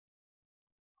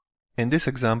In this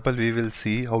example, we will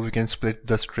see how we can split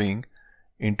the string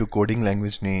into coding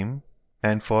language name,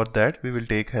 and for that we will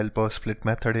take help of split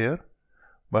method here.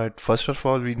 But first of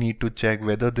all, we need to check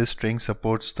whether this string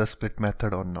supports the split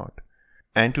method or not.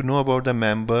 And to know about the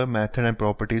member, method and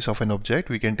properties of an object,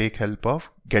 we can take help of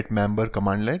getMember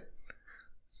commandlet.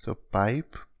 So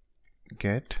pipe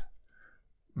get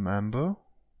member,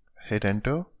 hit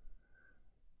enter,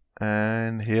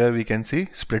 and here we can see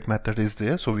split method is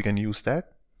there, so we can use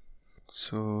that.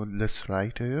 So let's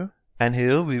write here, and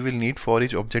here we will need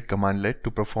ForEach-Object commandlet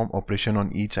to perform operation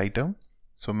on each item.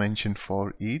 So mention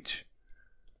ForEach-Object.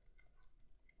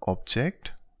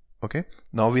 Okay,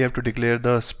 now we have to declare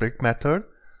the split method.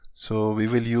 So we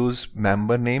will use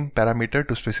member name parameter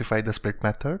to specify the split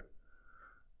method.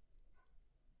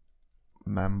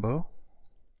 Member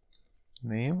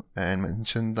name, and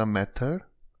mention the method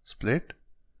split,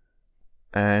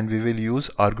 and we will use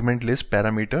argument list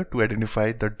parameter to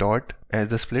identify the dot as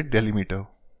the split delimiter.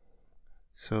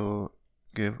 So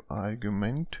give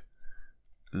argument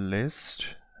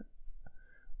list,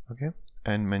 okay,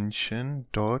 and mention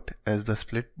dot as the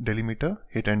split delimiter,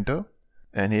 hit enter,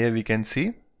 and here we can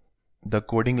see the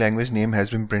coding language name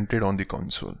has been printed on the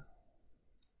console.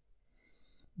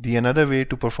 The another way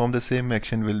to perform the same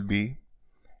action will be,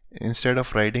 instead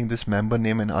of writing this member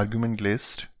name and argument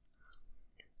list,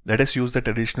 let us use the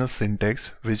traditional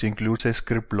syntax, which includes a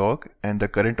script block and the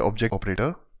current object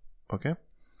operator. Okay,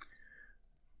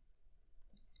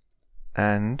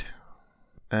 and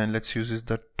let's use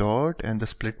the dot and the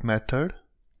split method.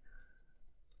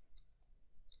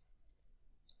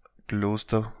 Close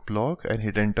the block and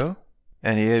hit enter,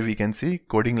 and here we can see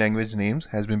coding language names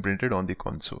has been printed on the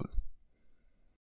console.